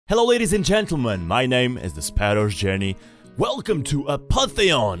Hello ladies and gentlemen, my name is TheSparrowsJourney. Welcome to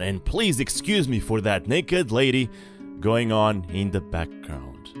Apotheon, and please excuse me for that naked lady going on in the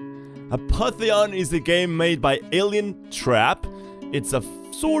background. Apotheon is a game made by Alien Trap. It's a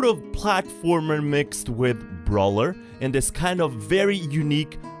sort of platformer mixed with brawler and this kind of very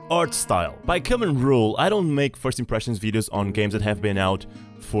unique art style. By common rule, I don't make first impressions videos on games that have been out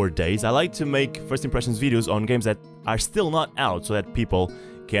for days. I like to make first impressions videos on games that are still not out so that people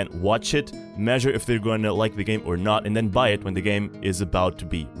can watch it, measure if they're going to like the game or not, and then buy it when the game is about to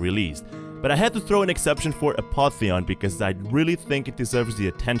be released. But I had to throw an exception for Apotheon because I really think it deserves the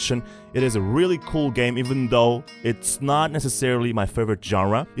attention. It is a really cool game, even though it's not necessarily my favorite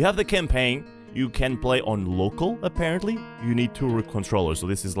genre. You have the campaign. You can play on local, apparently. You need two controllers, so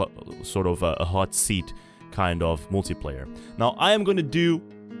this is sort of a hot seat kind of multiplayer. Now, I am going to do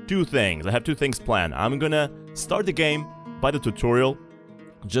two things. I have two things planned. I'm going to start the game by the tutorial,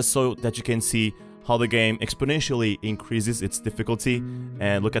 just so that you can see how the game exponentially increases its difficulty.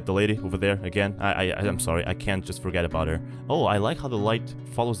 And look at the lady over there again. I'm sorry, I can't just forget about her. Oh, I like how the light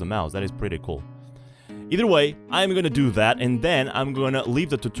follows the mouse. That is pretty cool. Either way, I'm gonna do that, and then I'm gonna leave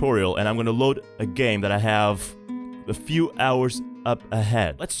the tutorial and I'm gonna load a game that I have a few hours up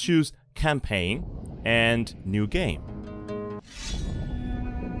ahead. Let's choose campaign and new game.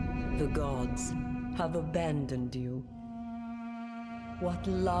 The gods have abandoned you. What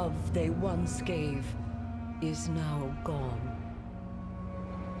love they once gave is now gone.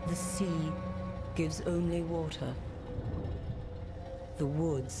 The sea gives only water. The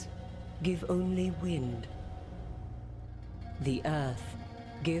woods give only wind. The earth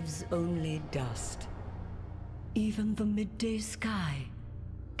gives only dust. Even the midday sky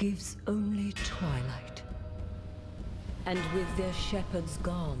gives only twilight. And with their shepherds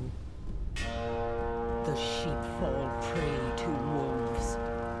gone, the sheep fall prey to wolves.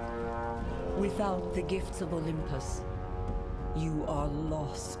 Without the gifts of Olympus, you are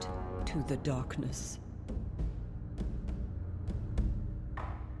lost to the darkness.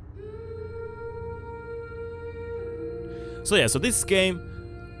 So this game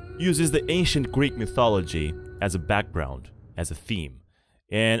uses the Ancient Greek Mythology as a background, as a theme.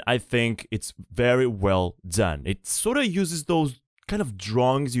 And I think it's very well done. It sort of uses those kind of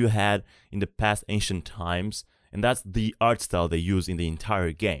drawings you had in the past ancient times, and that's the art style they use in the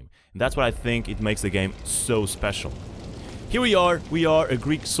entire game. And that's what I think it makes the game so special. Here we are a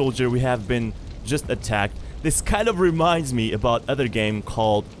Greek soldier. We have been just attacked. This kind of reminds me about other game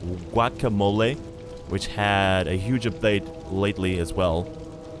called Guacamole, which had a huge update lately as well.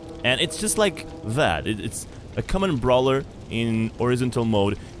 And it's just like that. It's a common brawler in horizontal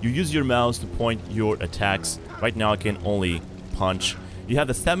mode. You use your mouse to point your attacks. Right now I can only punch. You have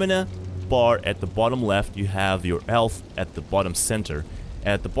the stamina bar at the bottom left. You have your health at the bottom center.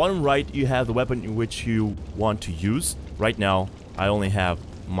 At the bottom right, you have the weapon in which you want to use. Right now, I only have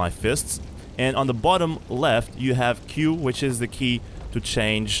my fists. And on the bottom left, you have Q, which is the key to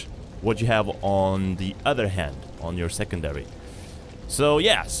change what you have on the other hand, on your secondary. So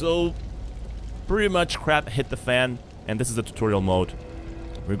yeah, so pretty much crap hit the fan, and this is the tutorial mode.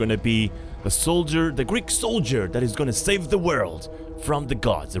 We're gonna be the soldier, the Greek soldier that is gonna save the world from the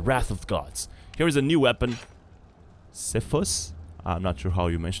gods, the wrath of gods. Here is a new weapon, Siphus. I'm not sure how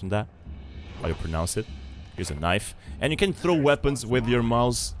you mention that, how you pronounce it. Here's a knife, and you can throw weapons with your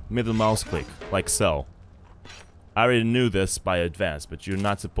mouse, middle mouse click, like so. I already knew this by advance, but you're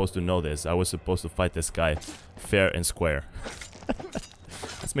not supposed to know this. I was supposed to fight this guy fair and square.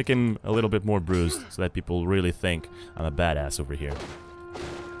 Let's make him a little bit more bruised so that people really think I'm a badass over here.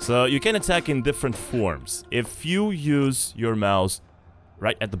 So you can attack in different forms. If you use your mouse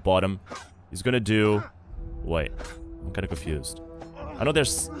right at the bottom, he's gonna do... Wait, I'm kind of confused. I know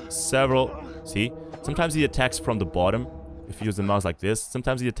there's several... See? Sometimes he attacks from the bottom, if you use the mouse like this.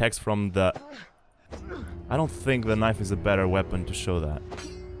 Sometimes he attacks from the... I don't think the knife is a better weapon to show that.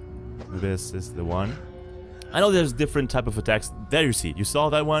 This is the one. I know there's different type of attacks. There you see. You saw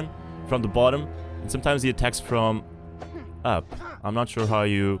that one from the bottom. And sometimes he attacks from up. I'm not sure how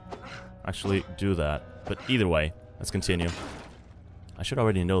you actually do that. But either way, let's continue. I should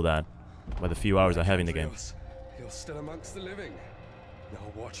already know that by the few hours I have in the game. You're still amongst the living. No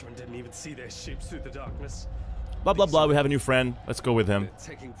watchman didn't even see their sheep through the darkness. Blah blah blah, we have a new friend. Let's go with him.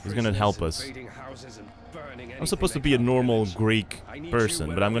 He's gonna help us. I'm supposed to be a normal Greek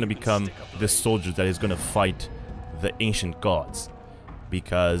person, but I'm gonna become this soldier that is gonna fight the ancient gods.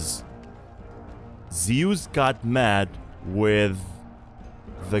 Because Zeus got mad with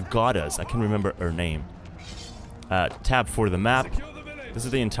the goddess. I can't remember her name. Tab for the map. This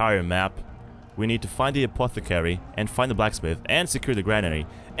is the entire map. We need to find the apothecary and find the blacksmith and secure the granary.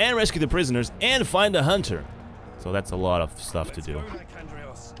 and rescue the prisoners, and find the hunter. So that's a lot of stuff to do.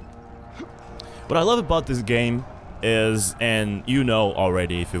 What I love about this game is, and you know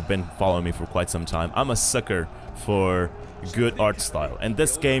already if you've been following me for quite some time, I'm a sucker for good art style, and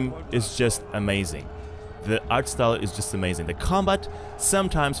this game is just amazing. The art style is just amazing. The combat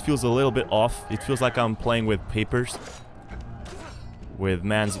sometimes feels a little bit off. It feels like I'm playing with papers, with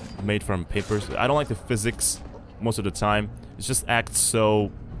mans made from papers. I don't like the physics most of the time. It just acts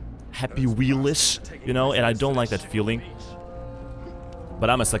so happy wheelish, you know, and I don't like that feeling. But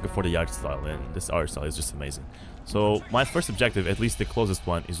I'm a sucker for the art style, and this art style is just amazing. So my first objective, at least the closest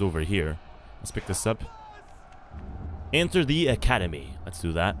one, is over here. Let's pick this up. Enter the academy. Let's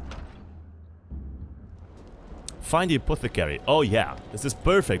do that. Find the apothecary. Oh yeah, this is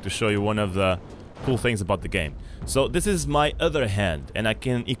perfect to show you one of the cool things about the game. So this is my other hand, and I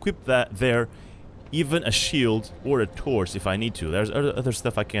can equip that there, even a shield or a torch if I need to. There's other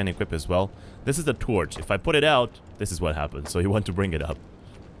stuff I can equip as well. This is the torch. If I put it out, this is what happens. So you want to bring it up.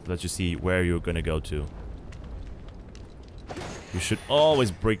 Let you see where you're gonna go to. You should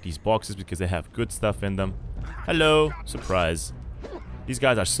always break these boxes because they have good stuff in them. Hello! Surprise. These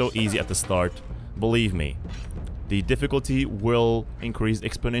guys are so easy at the start. Believe me. The difficulty will increase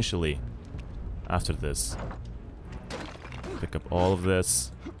exponentially after this. Pick up all of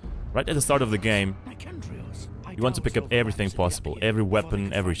this. Right at the start of the game, you want to pick up everything possible. Every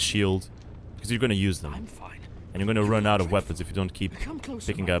weapon, every shield. Because you're gonna use them. And you're gonna run out of weapons if you don't keep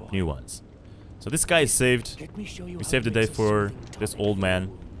picking up new ones. So this guy is saved. We saved the day for this old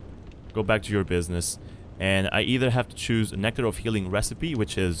man. Go back to your business. And I either have to choose a Nectar of Healing recipe,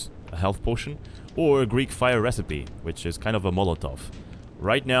 which is a health potion, or a Greek fire recipe, which is kind of a Molotov.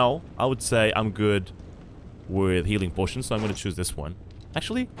 Right now, I would say I'm good with healing potions, so I'm going to choose this one.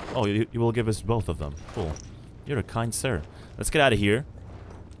 Actually, oh, you will give us both of them. Cool. You're a kind sir. Let's get out of here.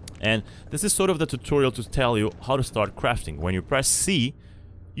 And this is sort of the tutorial to tell you how to start crafting. When you press C,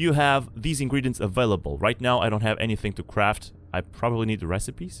 you have these ingredients available. Right now, I don't have anything to craft. I probably need the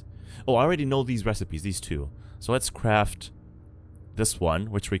recipes. Oh, I already know these recipes, these two. So let's craft this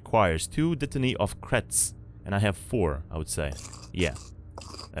one, which requires 2 dittany of crets. And I have 4, I would say. Yeah.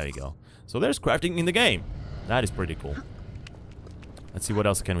 There you go. So there's crafting in the game. That is pretty cool. Let's see what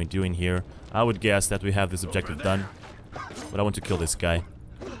else can we do in here. I would guess that we have this objective done. But I want to kill this guy.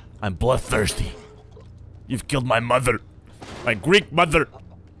 I'm bloodthirsty. You've killed my mother. My Greek mother.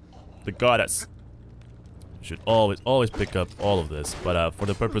 The goddess. You should always pick up all of this. But for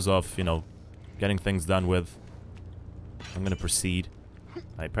the purpose of, you know, getting things done with, I'm gonna proceed.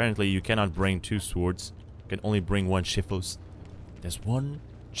 Apparently you cannot bring 2 swords. You can only bring 1 shifus. There's 1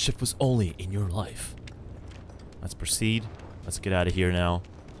 shifus only in your life. Let's proceed. Let's get out of here now.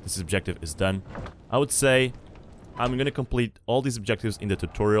 This objective is done. I would say I'm gonna complete all these objectives in the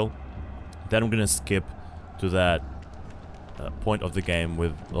tutorial. Then I'm gonna skip to that point of the game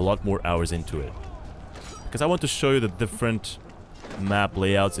with a lot more hours into it. Because I want to show you the different map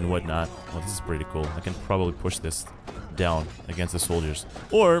layouts and whatnot. Oh, this is pretty cool. I can probably push this down against the soldiers.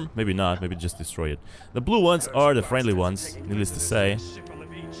 Or maybe not, maybe just destroy it. The blue ones are the friendly ones, needless to say.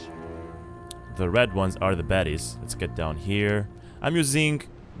 The red ones are the baddies. Let's get down here. I'm using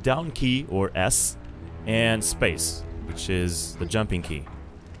down key, or S, and space, which is the jumping key.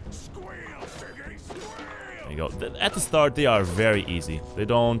 There you go. At the start, they are very easy. They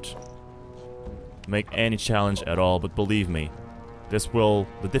don't make any challenge at all, but believe me,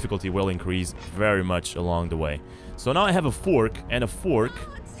 the difficulty will increase very much along the way. So now I have a fork, and a fork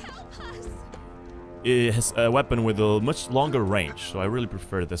has a weapon with a much longer range, so I really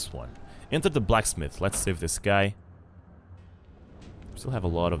prefer this one. Enter the blacksmith. Let's save this guy. Still have a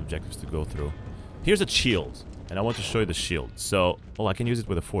lot of objectives to go through. Here's a shield, and I want to show you the shield. So, oh, I can use it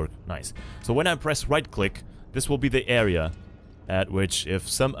with a fork. Nice. So when I press right click, this will be the area at which if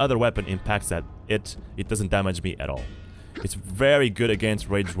some other weapon impacts at it doesn't damage me at all. It's very good against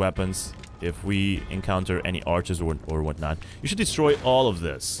ranged weapons if we encounter any archers or whatnot. You should destroy all of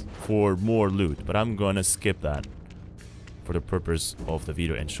this for more loot, but I'm gonna skip that for the purpose of the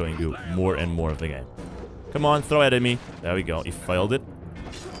video and showing you more and more of the game. Come on, throw it at me. There we go. He failed it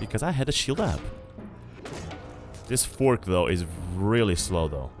because I had a shield up. This fork, though, is really slow,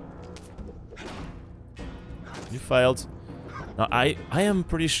 though. You failed. Now, I am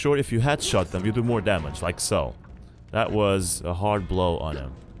pretty sure if you headshot them, you do more damage, like so. That was a hard blow on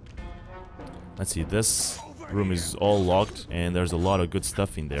him. Let's see, this room is all locked, and there's a lot of good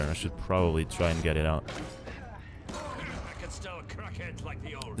stuff in there. I should probably try and get it out.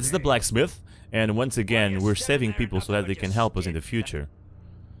 This is the blacksmith, and once again, we're saving people so that they can help us in the future.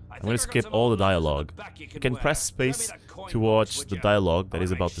 I'm gonna skip all the dialogue. You can press space to watch the dialogue that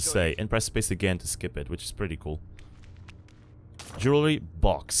is about to say, and press space again to skip it, which is pretty cool. Jewelry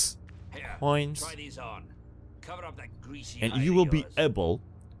box. Coins. And you will be able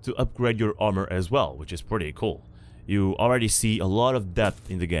to upgrade your armor as well, which is pretty cool. You already see a lot of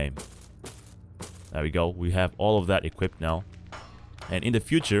depth in the game. There we go. We have all of that equipped now. And in the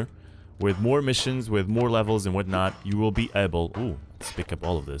future, with more missions, with more levels and whatnot, you will be able... Ooh, let's pick up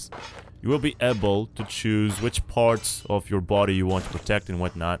all of this. You will be able to choose which parts of your body you want to protect and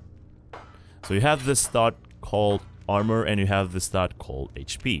whatnot. So you have this stat called armor and you have this stat called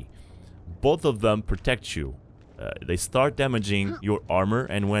HP. Both of them protect you. They start damaging your armor,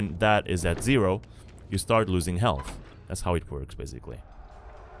 and when that is at 0, you start losing health. That's how it works, basically.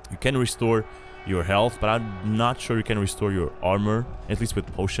 You can restore your health, but I'm not sure you can restore your armor, at least with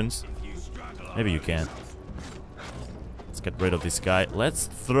potions. Maybe you can. Let's get rid of this guy. Let's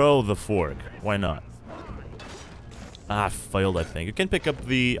throw the fork. Why not? Ah, failed, I think. You can pick up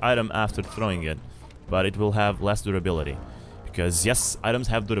the item after throwing it, but it will have less durability. Because, yes, items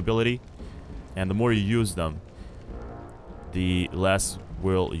have durability, and the more you use them, the less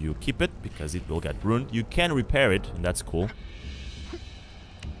will you keep it, because it will get ruined. You can repair it, and that's cool.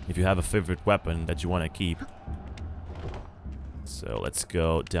 If you have a favorite weapon that you want to keep. So let's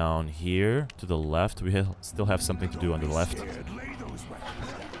go down here to the left. We still have something to do on the left.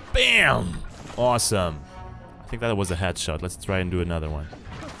 Bam! Awesome. I think that was a headshot. Let's try and do another one.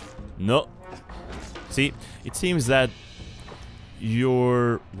 No. See, it seems that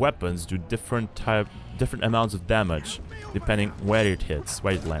your weapons do different amounts of damage depending where it hits,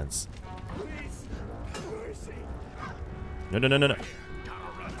 where it lands. No.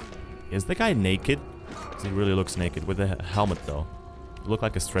 Is the guy naked? He really looks naked with a helmet though. Look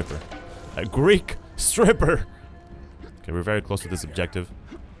like a stripper. A Greek stripper! Okay, we're very close to this objective.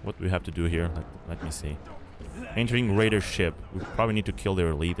 What do we have to do here? Let me see. Entering raider ship. We probably need to kill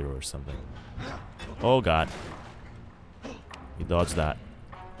their leader or something. Oh god. He dodged that.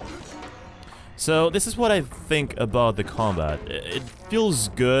 So this is what I think about the combat. It feels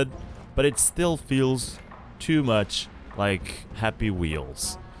good, but it still feels too much like Happy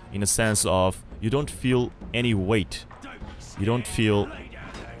Wheels. In a sense of, you don't feel any weight. You don't feel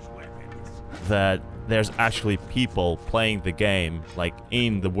that there's actually people playing the game, like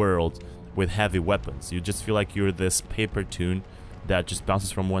in the world, with heavy weapons. You just feel like you're this paper tune that just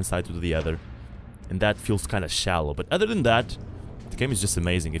bounces from one side to the other. And that feels kind of shallow. But other than that, the game is just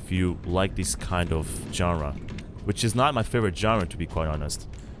amazing if you like this kind of genre. Which is not my favorite genre, to be quite honest.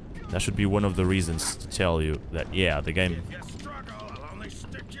 That should be one of the reasons to tell you that, yeah, the game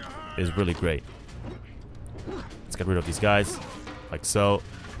is really great. Let's get rid of these guys. Like so.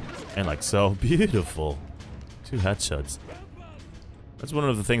 And like so. Beautiful. 2 headshots. That's one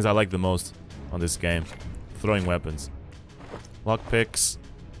of the things I like the most on this game. Throwing weapons. Lockpicks.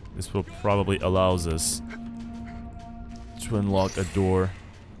 This will probably allows us to unlock a door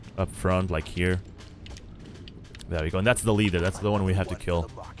up front, like here. There we go. And that's the leader. That's the one we have to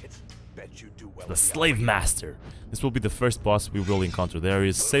kill. The Slave Master. This will be the first boss we will encounter. There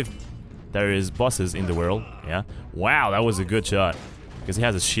is bosses in the world. Yeah. Wow, that was a good shot. Because he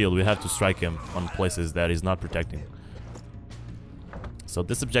has a shield. We have to strike him on places that he's not protecting. So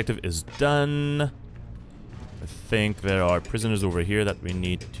this objective is done. I think there are prisoners over here that we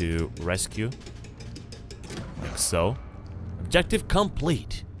need to rescue. Like so. Objective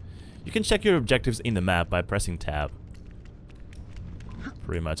complete. You can check your objectives in the map by pressing tab.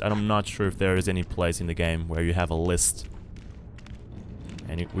 Pretty much. I'm not sure if there is any place in the game where you have a list.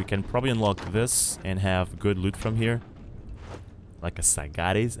 And we can probably unlock this and have good loot from here. Like a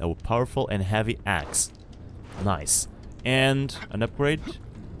Sagaris, a powerful and heavy axe. Nice. And an upgrade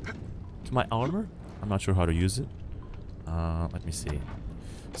to my armor. I'm not sure how to use it. Let me see.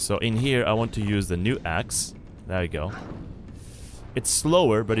 So in here, I want to use the new axe. There we go. It's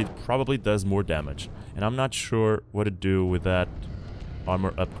slower, but it probably does more damage. And I'm not sure what to do with that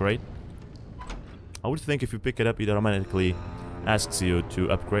armor upgrade. I would think if you pick it up, it automatically asks you to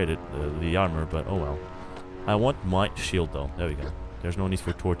upgrade it, the armor, but oh well. I want my shield though. There we go. There's no need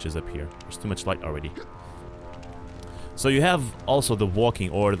for torches up here. There's too much light already. So you have also the walking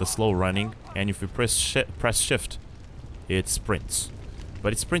or the slow running, and if you press shift, it sprints.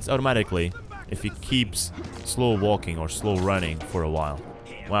 But it sprints automatically if it keeps slow walking or slow running for a while.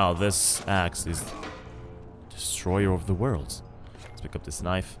 Wow, this axe is destroyer of the worlds. Let's pick up this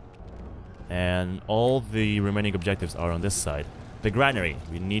knife. And all the remaining objectives are on this side. The granary.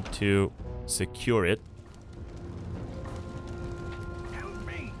 We need to secure it. Help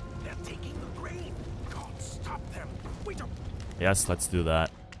me! They're taking the grain. God, stop them. We don't. Yes, let's do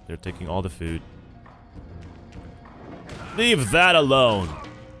that. They're taking all the food. Leave that alone!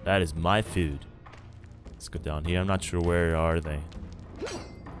 That is my food. Let's go down here. I'm not sure where are they.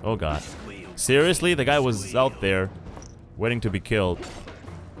 Oh god. Seriously? The guy was out there waiting to be killed.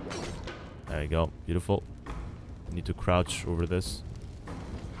 There you go. Beautiful. We need to crouch over this.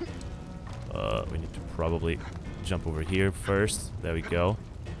 We need to probably jump over here first. There we go.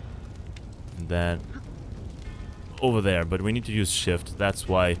 And then over there. But we need to use shift. That's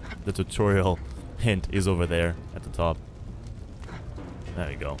why the tutorial hint is over there at the top. There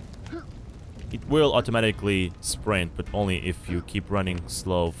we go. It will automatically sprint, but only if you keep running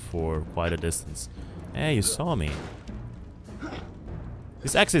slow for quite a distance. Hey, you saw me.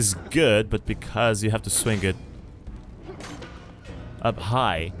 This axe is good, but because you have to swing it up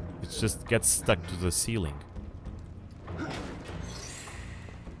high, it just gets stuck to the ceiling. Okay,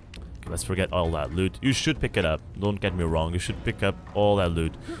 let's forget all that loot. You should pick it up. Don't get me wrong. You should pick up all that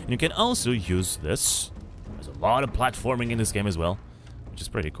loot. And you can also use this. There's a lot of platforming in this game as well, which is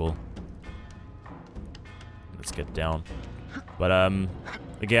pretty cool. Let's get down. But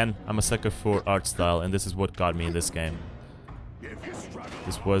again, I'm a sucker for art style, and this is what got me in this game.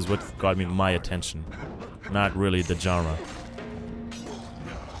 This was what got me my attention, not really the genre.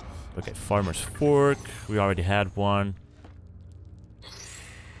 Okay, Farmer's Fork. We already had one.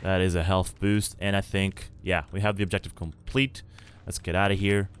 That is a health boost, and I think, yeah, we have the objective complete. Let's get out of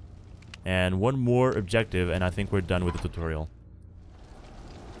here. And one more objective, and I think we're done with the tutorial.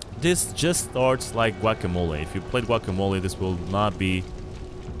 This just starts like Guacamole. If you played Guacamole, this will not be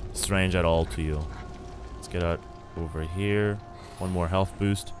strange at all to you. Let's get out over here. One more health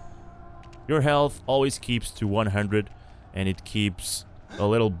boost. Your health always keeps to 100, and it keeps a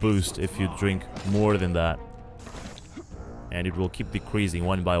little boost if you drink more than that. And it will keep decreasing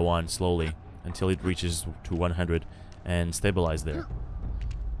one by one slowly until it reaches to 100 and stabilize there.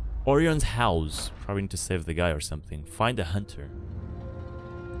 Orion's house. Probably need to save the guy or something. Find a hunter.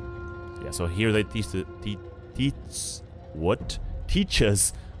 Yeah, so here they teach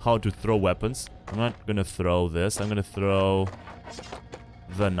us how to throw weapons. I'm not gonna throw this. I'm gonna throw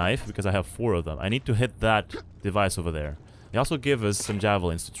the knife because I have 4 of them. I need to hit that device over there. They also give us some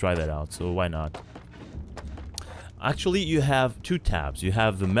javelins to try that out, so why not? Actually, you have 2 tabs. You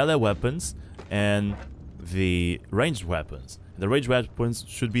have the melee weapons and the ranged weapons. The ranged weapons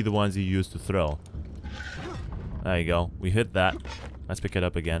should be the ones you use to throw. There you go. We hit that. Let's pick it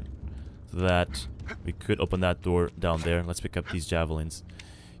up again. So that we could open that door down there. Let's pick up these javelins.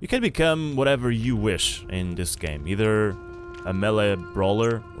 You can become whatever you wish in this game. Either a melee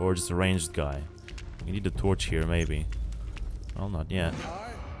brawler or just a ranged guy. You need a torch here, maybe. Oh, not yet.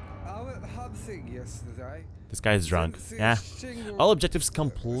 This guy's drunk. Yeah. All objectives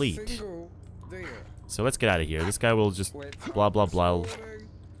complete. So let's get out of here. This guy will just blah blah blah.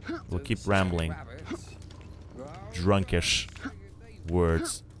 We'll keep rambling. Drunkish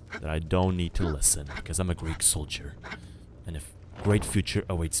words that I don't need to listen because I'm a Greek soldier. And a great future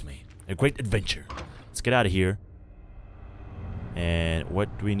awaits me. A great adventure. Let's get out of here. And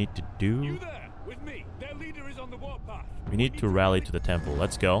what do we need to do? We need to rally to the temple.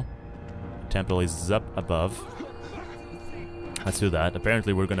 Let's go. The temple is up above. Let's do that.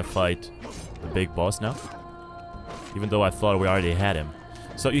 Apparently we're gonna fight the big boss now. Even though I thought we already had him.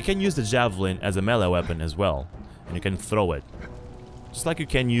 So you can use the javelin as a melee weapon as well. And you can throw it. Just like you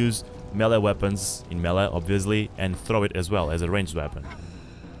can use melee weapons in melee, obviously, and throw it as well as a ranged weapon.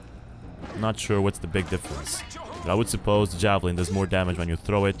 Not sure what's the big difference. But I would suppose the javelin does more damage when you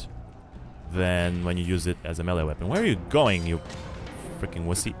throw it than when you use it as a melee weapon. Where are you going, you freaking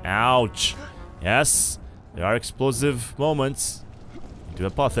wussy? Ouch! Yes, there are explosive moments. Into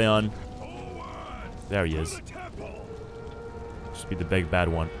Apotheon. There he is. Should be the big bad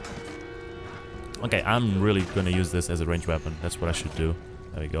one. Okay, I'm really gonna use this as a ranged weapon. That's what I should do.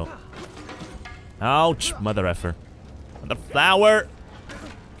 There we go. Ouch! Mother effer. Mother flower!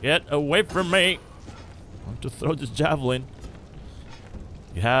 Get away from me! I want to throw this javelin.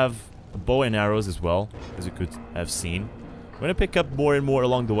 You have bow and arrows as well, as you could have seen. I'm gonna pick up more and more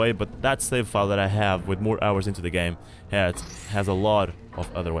along the way, but that save file that I have with more hours into the game has a lot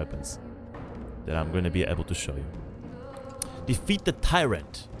of other weapons that I'm gonna be able to show you. Defeat the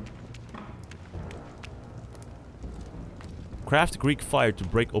tyrant. Craft Greek fire to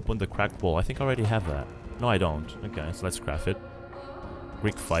break open the cracked wall. I think I already have that. No, I don't. Okay, so let's craft it.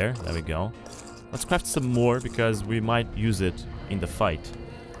 Greek fire. There we go. Let's craft some more because we might use it in the fight.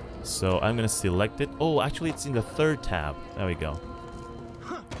 So I'm gonna select it. Oh, actually it's in the 3rd tab. There we go.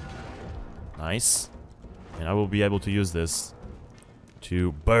 Nice. And I will be able to use this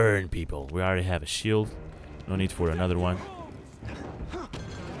to burn people. We already have a shield. No need for another one.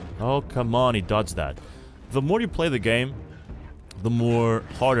 Oh, come on, he dodged that. The more you play the game, the more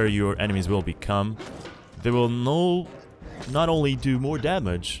harder your enemies will become. They will not only do more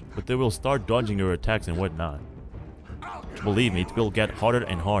damage, but they will start dodging your attacks and whatnot. Believe me, it will get harder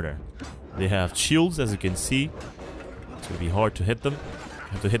and harder. They have shields, as you can see. It's going to be hard to hit them.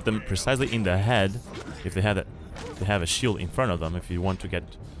 You have to hit them precisely in the head if they have a shield in front of them, if you want to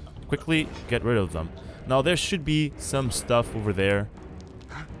quickly get rid of them. Now, there should be some stuff over there.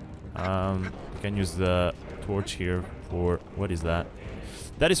 You can use the torch here for... what is that?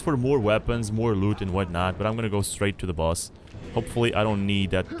 That is for more weapons, more loot and whatnot, but I'm gonna go straight to the boss. Hopefully I don't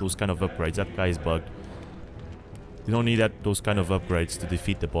need those kind of upgrades. That guy is bugged. You don't need those kind of upgrades to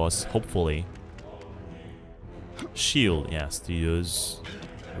defeat the boss, hopefully. Shield, yes, to use.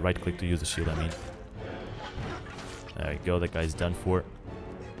 Right click to use the shield, I mean. There we go, that guy's done for.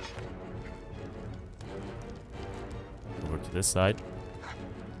 Over to this side.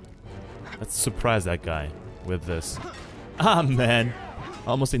 Let's surprise that guy with this. Ah, man!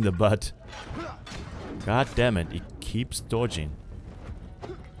 Almost in the butt. God damn it, he keeps dodging.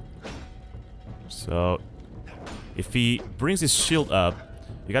 So, if he brings his shield up,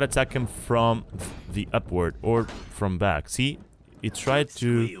 you gotta attack him from the upward or from back. See? He tried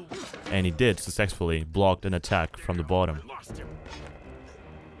to, and he did successfully, blocked an attack from the bottom.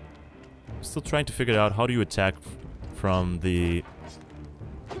 Still trying to figure out how do you attack from the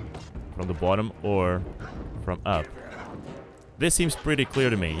bottom or from up. This seems pretty clear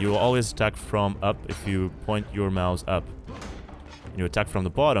to me. You will always attack from up if you point your mouse up. And you attack from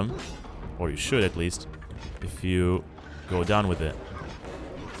the bottom, or you should at least, if you go down with it.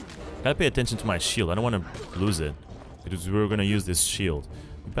 Gotta pay attention to my shield. I don't want to lose it, because we're gonna use this shield.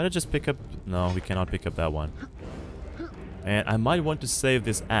 We better just pick up... no, we cannot pick up that one. And I might want to save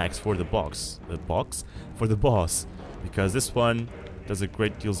this axe for the box. The box? For the boss. Because this one does a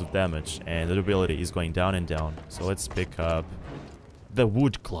great deals of damage, and the durability is going down and down. So let's pick up the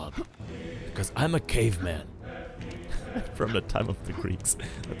wood club, because I'm a caveman. From the time of the Greeks.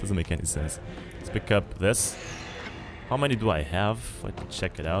 That doesn't make any sense. Let's pick up this. How many do I have? Let me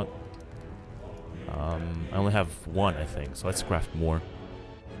check it out. I only have one, I think, so let's craft more.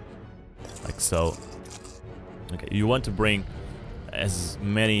 Like so. Okay, you want to bring as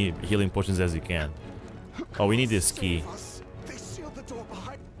many healing potions as you can. Oh, we need this key.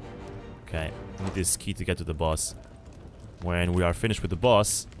 Okay, we need this key to get to the boss. When we are finished with the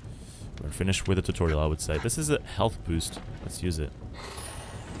boss, we're finished with the tutorial, I would say. This is a health boost. Let's use it.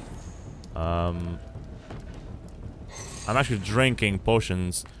 I'm actually drinking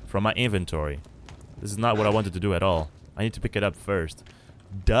potions from my inventory. This is not what I wanted to do at all. I need to pick it up first.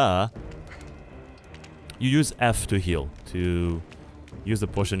 Duh! You use F to heal. To use the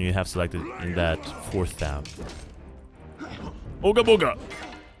potion you have selected in that 4th tab. Ooga booga!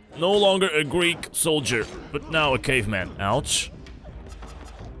 No longer a Greek soldier, but now a caveman. Ouch.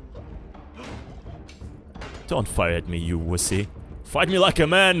 Don't fire at me, you wussy. Fight me like a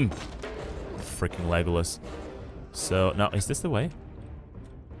man! Freaking Legolas. So, now, is this the way?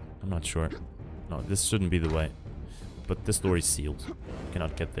 I'm not sure. No, this shouldn't be the way. But this door is sealed. You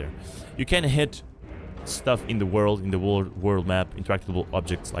cannot get there. You can hit stuff in the world map, interactable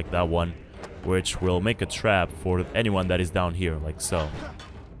objects like that one, which will make a trap for anyone that is down here, like so.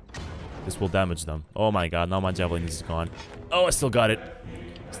 This will damage them. Oh my god, now my javelin is gone. Oh, I still got it.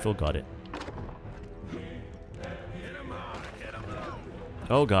 Still got it.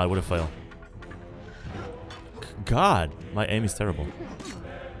 Oh god, what a fail. God, my aim is terrible.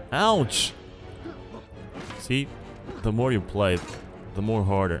 Ouch! See, the more you play, the more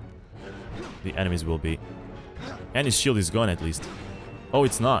harder the enemies will be. And his shield is gone at least. Oh,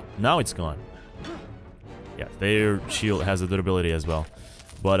 it's not. Now it's gone. Yeah, their shield has a durability as well.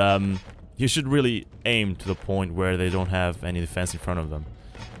 But you should really aim to the point where they don't have any defense in front of them,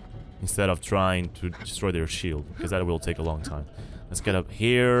 instead of trying to destroy their shield, because that will take a long time. Let's get up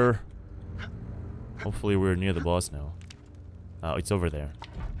here. Hopefully we're near the boss now. Oh, it's over there.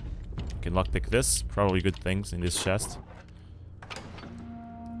 Can lockpick this. Probably good things in this chest.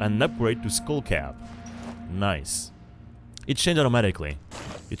 An upgrade to skull cap. Nice. It changed automatically.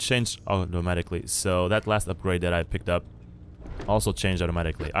 It changed automatically. So that last upgrade that I picked up also changed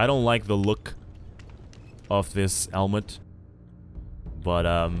automatically. I don't like the look of this helmet, but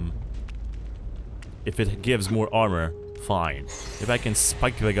if it gives more armor, fine. If I can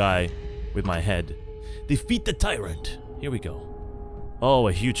spike the guy with my head. Defeat the tyrant. Here we go. Oh,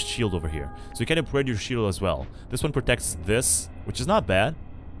 a huge shield over here. So you can upgrade your shield as well. This one protects this, which is not bad.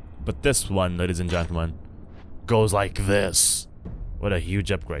 But this one, ladies and gentlemen, goes like this. What a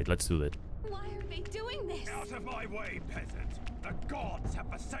huge upgrade. Let's do it. Why are they doing this? Out of my way, peasant! The gods have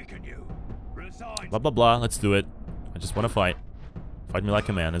forsaken you. Resign. Blah, blah, blah. Let's do it. I just want to fight. Fight me like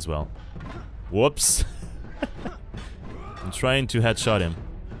a man as well. Whoops. I'm trying to headshot him.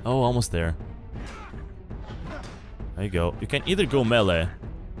 Oh, almost there. There you go. You can either go melee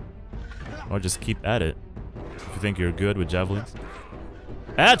or just keep at it if you think you're good with javelins.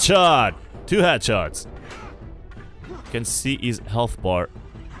 Headshot! 2 headshots. You can see his health bar.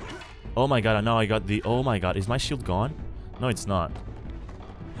 Oh my god, now I got the... Oh my god, is my shield gone? No, it's not.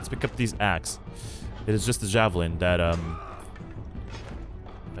 Let's pick up these axe. It is just a javelin that I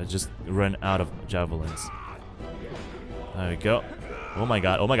just ran out of javelins. There we go. Oh my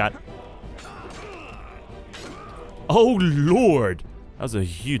god, oh my god. Oh lord! That was a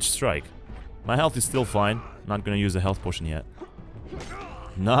huge strike. My health is still fine. I'm not gonna use a health potion yet.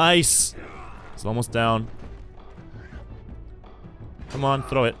 Nice! It's almost down. Come on,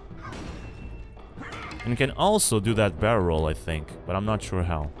 throw it. And you can also do that barrel roll, I think. But I'm not sure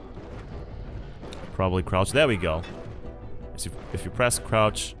how. Probably crouch. There we go. If you press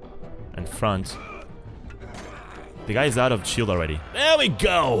crouch and front... The guy is out of shield already. There we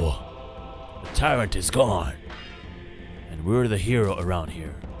go! The tyrant is gone. And we're the hero around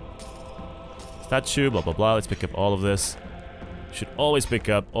here. Statue, blah blah blah. Let's pick up all of this. You should always pick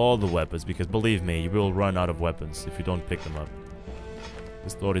up all the weapons, because believe me, you will run out of weapons if you don't pick them up.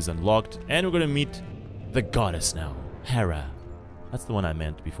 This door is unlocked, and we're gonna meet the goddess now, Hera. That's the one I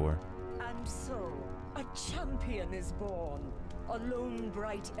meant before. And so, a champion is born. A lone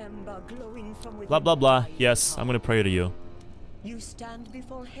bright ember glowing from within. Blah blah blah. Yes, I'm gonna pray to you. You stand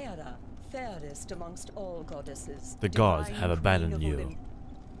before Hera, fairest amongst all goddesses. The gods divine have abandoned queen of you. Olymp-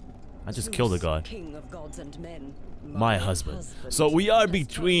 I just Zeus, killed a god. king of gods and men, My husband. So we are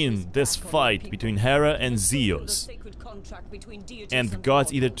between this fight between Hera and Zeus. And the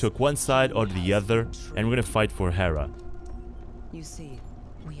gods either took one side or the other, and we're gonna fight for Hera. You see,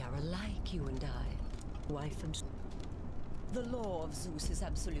 we are alike, you and I. Wife and... The law of Zeus is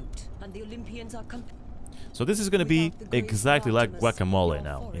absolute, and the Olympians are... So this is gonna be exactly like guacamole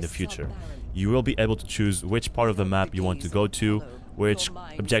now, in the future. You will be able to choose which part of the map you want to go to, which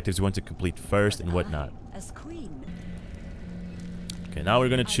objectives you want to complete first, and whatnot. Okay, now we're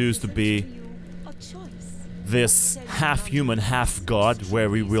gonna choose to be this half-human, half-god, where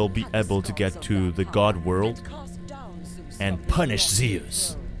we will be able to get to the god world and punish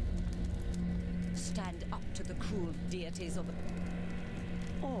Zeus. Stand up to the cruel deities of...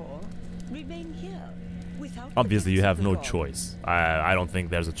 Or remain here without... Obviously, you have no choice. I don't think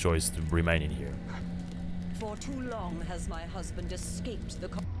there's a choice to remain in here. For too long has my husband escaped the...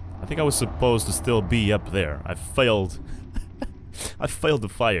 I think I was supposed to still be up there. I failed. I failed the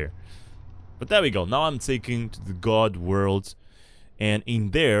fire. But there we go. Now I'm taken to the god world. And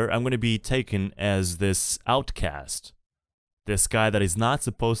in there, I'm going to be taken as this outcast. This guy that is not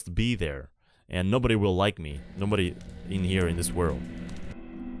supposed to be there. And nobody will like me. Nobody in here in this world.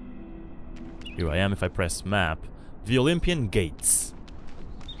 Here I am if I press map. The Olympian Gates.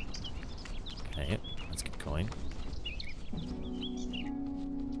 Okay, let's get going.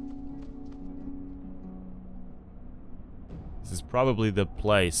 This is probably the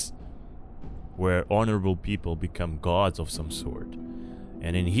place where honorable people become gods of some sort.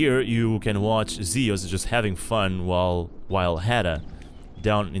 And in here you can watch Zeus just having fun while Hera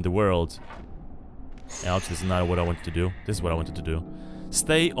down in the world. Ouch, this is not what I wanted to do. This is what I wanted to do.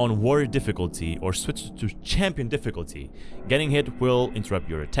 Stay on warrior difficulty or switch to champion difficulty. Getting hit will interrupt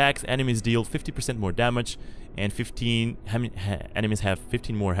your attacks. Enemies deal 50% more damage and enemies have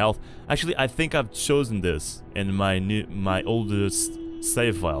 15 more health. Actually, I think I've chosen this in my oldest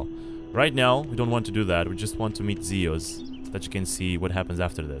save file. Right now, we don't want to do that. We just want to meet Zeus so that you can see what happens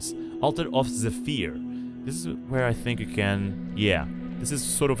after this. Altar of Zephyr. This is where I think you can... Yeah, this is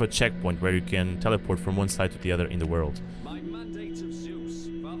sort of a checkpoint where you can teleport from one side to the other in the world.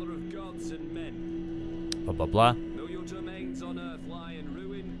 Blah blah blah.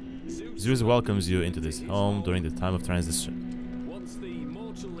 Zeus welcomes you into this home during the time of transition. Once the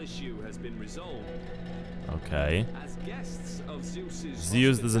mortal issue has been resolved, okay. as guests of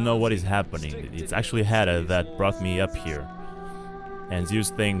Zeus doesn't know what is happening. It's actually Hera that brought me up here. And Zeus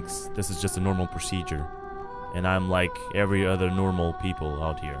thinks this is just a normal procedure. And I'm like every other normal people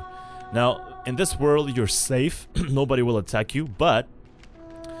out here. Now, in this world, you're safe. Nobody will attack you. But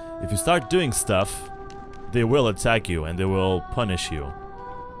if you start doing stuff, they will attack you and they will punish you.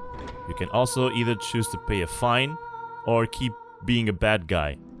 You can also either choose to pay a fine or keep being a bad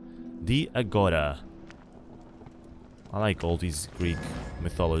guy. The Agora. I like all these Greek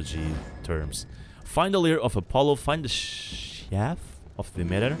mythology terms. Find the lyre of Apollo. Find the shaft of the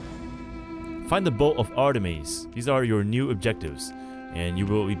Demeter. Find the bow of Artemis. These are your new objectives. and you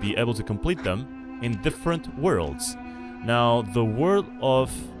will be able to complete them in different worlds. Now, the world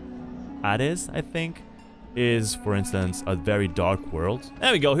of Hades, I think, is, for instance, a very dark world.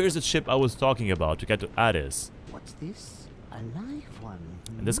 There we go, here's the ship I was talking about to get to Hades. What's this? A live one?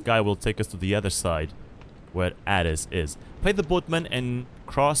 And this guy will take us to the other side, where Hades is. Pay the boatman and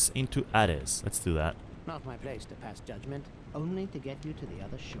cross into Hades. Let's do that. Not my place to pass judgment, only to get you to the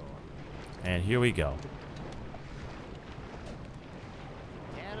other shore. And here we go.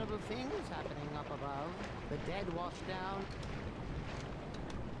 Terrible things happening up above. The dead washed down.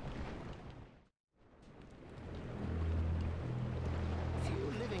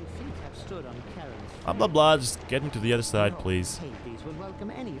 Few living feet have stood on Charon's Blah blah blah, just get me to the other side, please. Hades will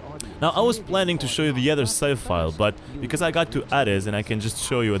welcome any audience. Now, I was planning to show you the other save file, but because I got to Hades and I can just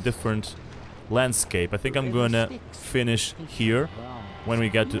show you a different landscape, I think I'm gonna finish here when we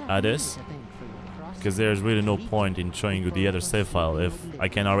get to Hades, because there's really no point in showing you the other save file if I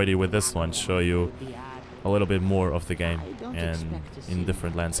can already with this one show you a little bit more of the game and in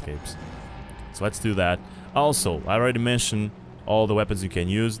different landscapes. So let's do that. Also, I already mentioned all the weapons you can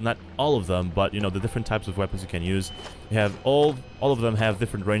use, not all of them, but you know, the different types of weapons you can use. You have all of them have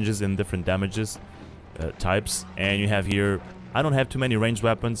different ranges and different damages types, and you have here, I don't have too many ranged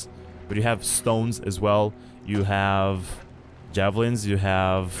weapons, but you have stones as well. You have javelins, you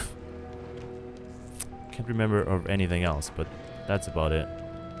have, can't remember of anything else, but that's about it.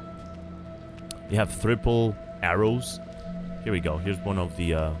 You have triple arrows. Here we go, here's one of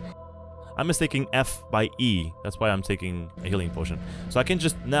the I'm mistaking F by E, that's why I'm taking a healing potion. So I can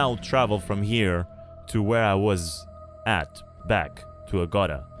just now travel from here to where I was at, back to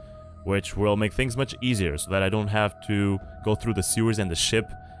Agata, which will make things much easier so that I don't have to go through the sewers and the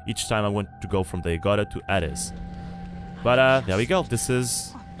ship each time I want to go from the Agata to Hades. But there we go, this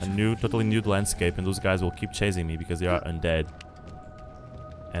is a new, totally new landscape, and those guys will keep chasing me because they are undead.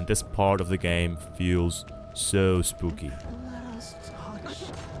 And this part of the game feels so spooky.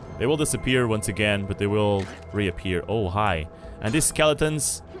 They will disappear once again, but they will reappear. Oh, hi. And these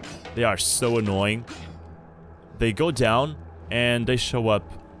skeletons, they are so annoying. They go down, and they show up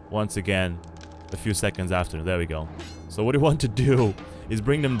once again a few seconds after. There we go. So what you want to do is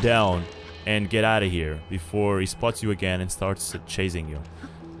bring them down and get out of here before he spots you again and starts chasing you.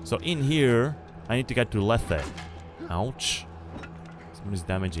 So in here, I need to get to Lethe. Ouch. Someone is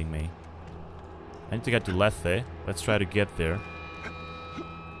damaging me. I need to get to Lethe. Let's try to get there.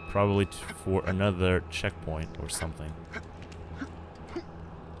 Probably for another checkpoint or something.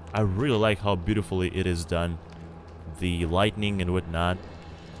 I really like how beautifully it is done. The lightning and whatnot.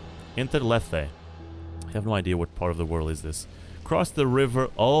 Enter Lethe. I have no idea what part of the world is this. Cross the river.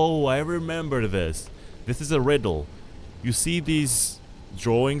 Oh, I remember this. This is a riddle. You see these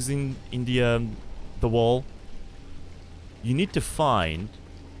drawings in the wall? You need to find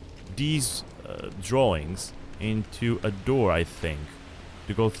these drawings into a door, I think,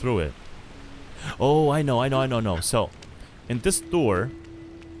 to go through it. Oh, I know. So, in this door,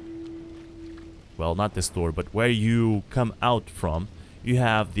 well, not this door, but where you come out from, you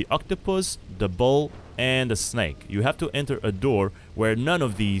have the octopus, the bull, and the snake. You have to enter a door where none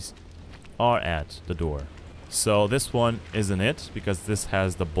of these are at the door. So this one isn't it, because this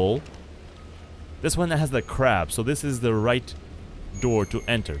has the bull. This one has the crab, so this is the right door to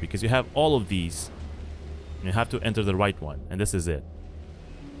enter, because you have all of these. You have to enter the right one, and this is it.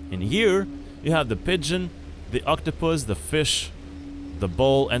 In here, you have the pigeon, the octopus, the fish, the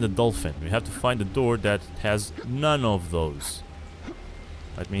bull, and the dolphin. You have to find a door that has none of those.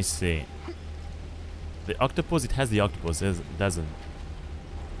 Let me see. The octopus, it has the octopus, it doesn't.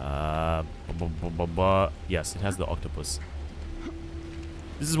 Yes, it has the octopus.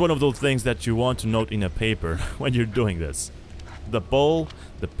 This is one of those things that you want to note in a paper when you're doing this. The bull,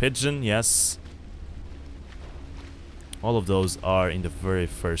 the pigeon, yes. All of those are in the very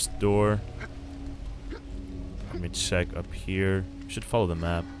first door. Let me check up here. Should follow the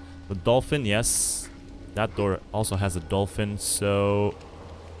map. The dolphin, yes. That door also has a dolphin, so...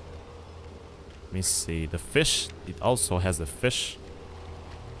 Let me see. The fish, it also has a fish.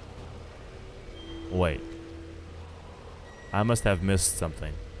 Wait. I must have missed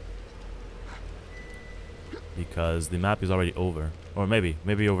something. Because the map is already over. Or maybe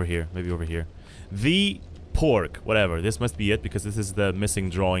over here. Maybe over here. The pork, whatever. This must be it, because this is the missing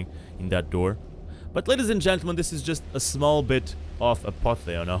drawing in that door. But ladies and gentlemen, this is just a small bit of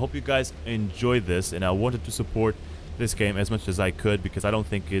Apotheon. I hope you guys enjoyed this, and I wanted to support this game as much as I could, because I don't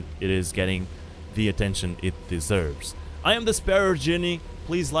think it is getting the attention it deserves. I am TheSparrowsJourney.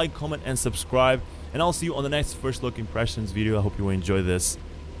 Please like, comment, and subscribe, and I'll see you on the next First Look Impressions video. I hope you enjoy this.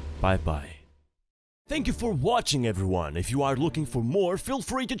 Bye bye. Thank you for watching, everyone. If you are looking for more, feel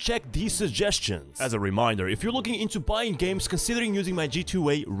free to check these suggestions. As a reminder, if you're looking into buying games, considering using my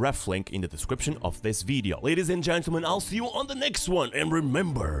G2A ref link in the description of this video. Ladies and gentlemen, I'll see you on the next one, and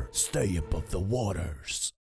remember, stay above the waters.